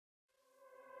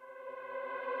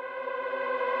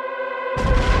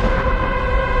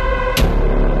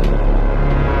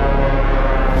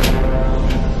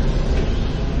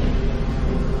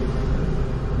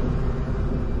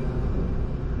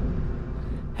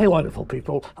Hey wonderful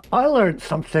people, I learned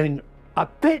something a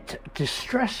bit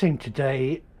distressing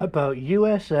today about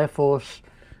US Air Force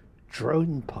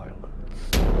drone pilots.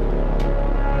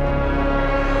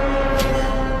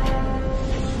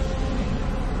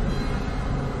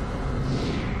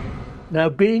 Now,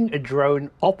 being a drone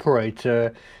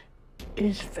operator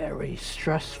is very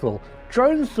stressful.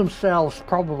 Drones themselves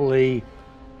probably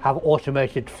have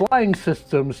automated flying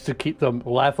systems to keep them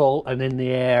level and in the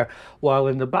air while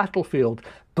in the battlefield,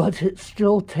 but it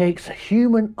still takes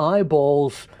human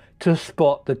eyeballs to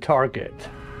spot the target.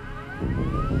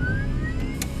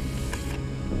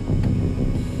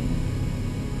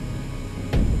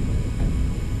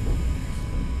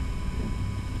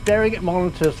 Staring at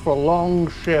monitors for long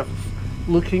shifts,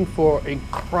 looking for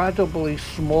incredibly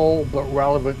small but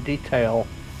relevant detail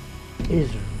is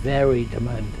very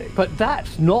demanding. But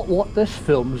that's not what this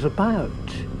film's about.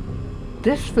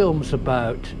 This film's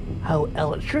about how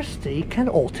electricity can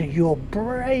alter your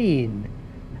brain.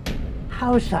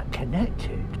 How is that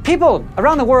connected? People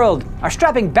around the world are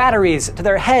strapping batteries to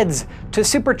their heads to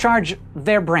supercharge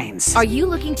their brains. Are you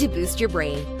looking to boost your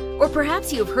brain? Or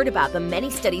perhaps you have heard about the many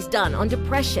studies done on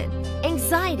depression,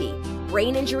 anxiety,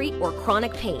 brain injury, or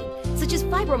chronic pain, such as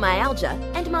fibromyalgia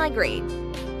and migraine.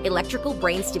 Electrical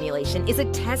brain stimulation is a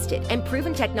tested and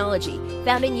proven technology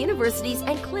found in universities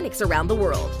and clinics around the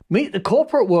world. Meet the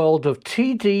corporate world of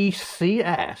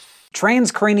TDCS.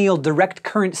 Transcranial direct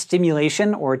current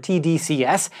stimulation, or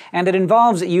TDCS, and it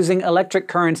involves using electric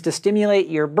currents to stimulate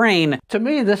your brain. To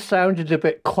me, this sounded a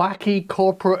bit quacky,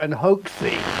 corporate, and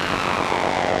hoaxy.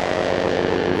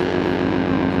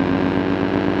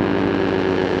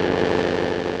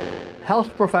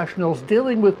 Health professionals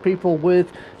dealing with people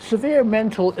with severe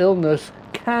mental illness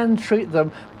can treat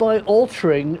them by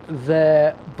altering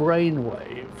their brain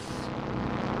waves.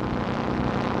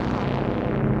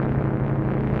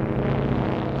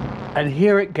 And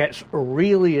here it gets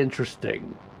really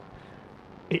interesting.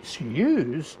 It's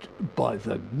used by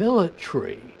the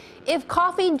military. If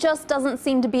coffee just doesn't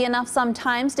seem to be enough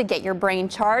sometimes to get your brain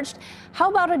charged, how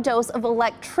about a dose of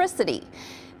electricity?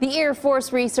 The Air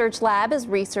Force Research Lab is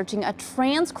researching a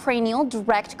transcranial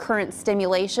direct current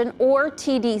stimulation, or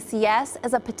TDCS,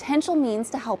 as a potential means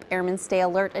to help airmen stay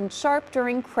alert and sharp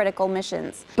during critical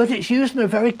missions. But it's used in a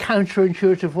very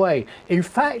counterintuitive way. In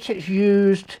fact, it's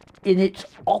used in its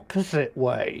opposite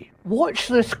way. Watch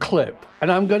this clip,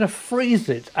 and I'm going to freeze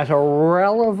it at a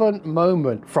relevant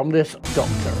moment from this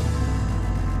doctor.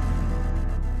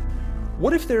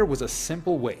 What if there was a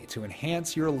simple way to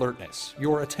enhance your alertness,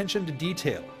 your attention to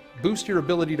detail, boost your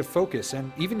ability to focus,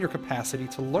 and even your capacity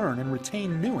to learn and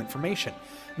retain new information?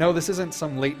 No, this isn't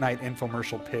some late-night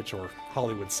infomercial pitch or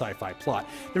Hollywood sci-fi plot.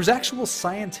 There's actual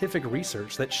scientific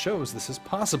research that shows this is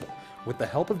possible, with the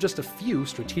help of just a few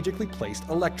strategically placed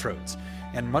electrodes.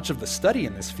 And much of the study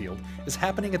in this field is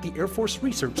happening at the Air Force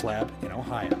Research Lab in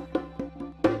Ohio.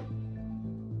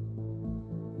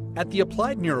 At the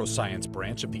Applied Neuroscience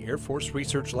branch of the Air Force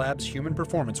Research Lab's Human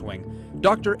Performance Wing,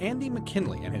 Dr. Andy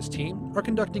McKinley and his team are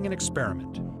conducting an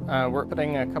experiment. We're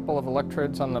putting a couple of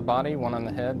electrodes on the body, one on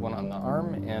the head, one on the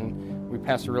arm, and we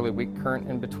pass a really weak current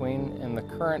in between, and the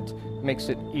current makes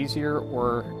it easier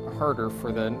or harder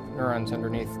for the neurons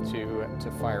underneath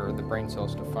to fire, the brain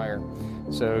cells to fire.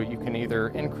 So you can either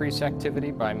increase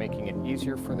activity by making it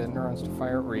easier for the neurons to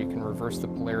fire, or you can reverse the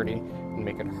polarity and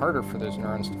make it harder for those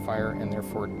neurons to fire and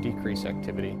therefore decrease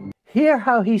activity. Hear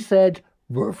how he said,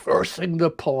 reversing the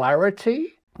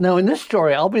polarity? Now, in this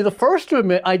story, I'll be the first to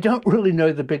admit I don't really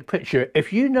know the big picture.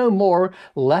 If you know more,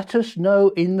 let us know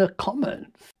in the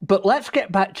comments. But let's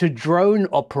get back to drone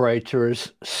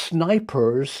operators,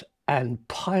 snipers, and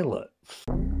pilots.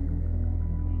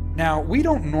 Now, we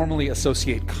don't normally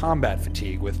associate combat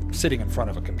fatigue with sitting in front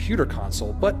of a computer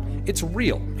console, but it's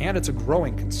real, and it's a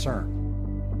growing concern.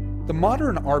 The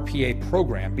modern RPA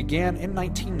program began in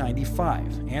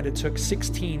 1995, and it took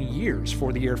 16 years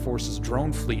for the Air Force's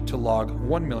drone fleet to log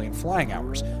 1 million flying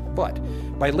hours. But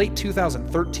by late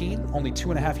 2013, only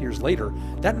 2.5 years later,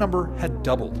 that number had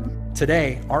doubled.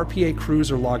 Today, RPA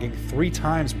crews are logging 3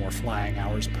 times more flying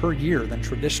hours per year than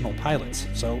traditional pilots.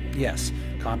 So yes,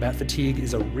 combat fatigue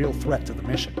is a real threat to the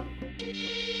mission.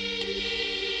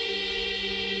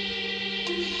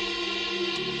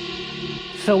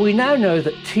 So we now know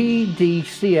that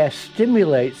TDCS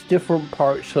stimulates different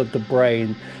parts of the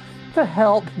brain to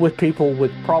help with people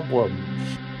with problems.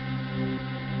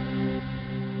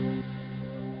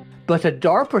 But a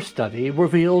DARPA study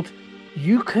revealed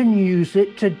you can use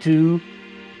it to do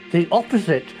the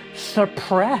opposite,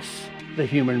 suppress the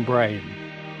human brain.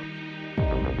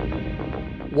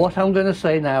 What I'm going to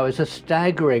say now is a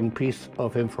staggering piece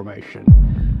of information.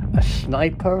 a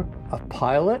sniper, a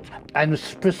pilot, and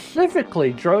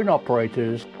specifically drone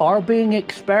operators are being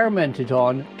experimented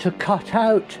on to cut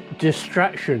out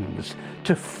distractions,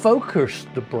 to focus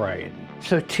the brain.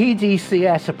 So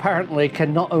TDCS apparently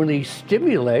can not only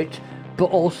stimulate, but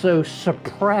also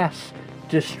suppress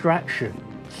distractions.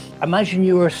 Imagine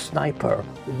you're a sniper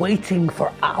waiting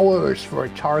for hours for a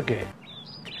target,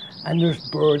 and there's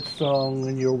birdsong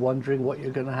and you're wondering what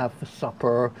you're gonna have for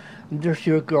supper, and there's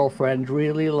your girlfriend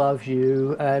really loves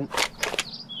you, and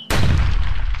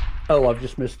oh, I've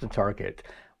just missed the target.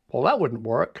 Well, that wouldn't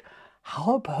work.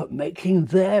 How about making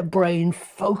their brain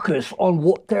focus on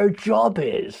what their job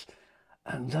is?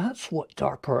 And that's what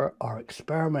DARPA are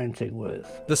experimenting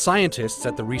with. The scientists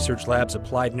at the research lab's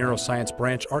Applied Neuroscience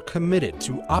branch are committed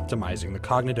to optimizing the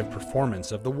cognitive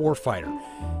performance of the warfighter.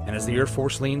 And as the Air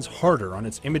Force leans harder on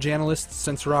its image analysts,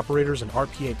 sensor operators, and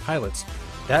RPA pilots,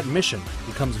 that mission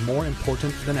becomes more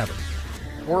important than ever.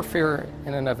 Warfare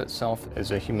in and of itself is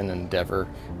a human endeavor,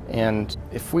 and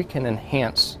if we can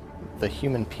enhance the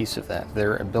human piece of that,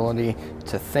 their ability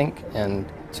to think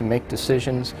and to make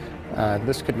decisions,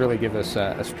 this could really give us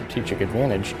a strategic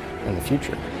advantage in the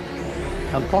future.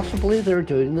 And possibly they're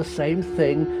doing the same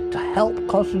thing to help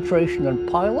concentration on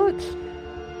pilots,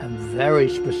 and very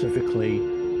specifically,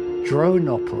 drone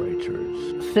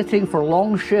operators. Sitting for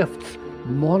long shifts,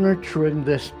 monitoring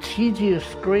this tedious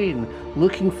screen,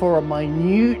 looking for a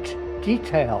minute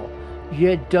detail.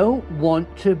 You don't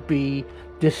want to be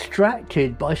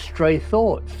distracted by stray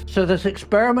thoughts. So there's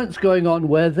experiments going on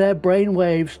where their brain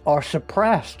waves are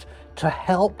suppressed to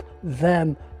help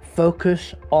them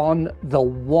focus on the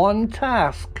one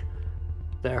task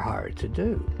they're hired to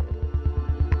do.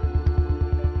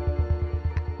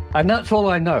 And that's all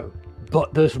I know.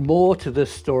 But there's more to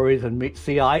this story than meets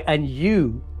the eye, and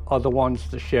you are the ones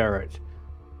to share it.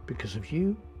 Because of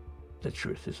you, the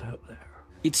truth is out there.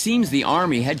 It seems the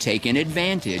Army had taken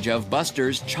advantage of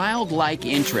Buster's childlike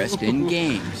interest in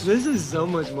games. This is so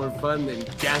much more fun than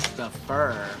just the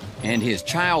fur. And his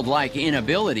childlike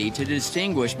inability to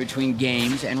distinguish between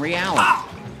games and reality.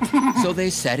 So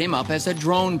they set him up as a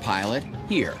drone pilot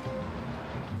here.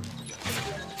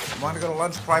 Want to go to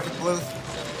lunch, Private Bluth?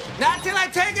 Not till I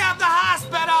take you out the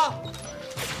hospital!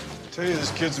 I tell you,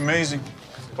 this kid's amazing.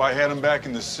 If I had him back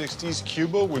in the 60s,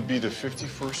 Cuba would be the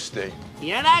 51st state.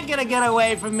 You're not gonna get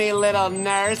away from me, little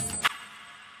nurse.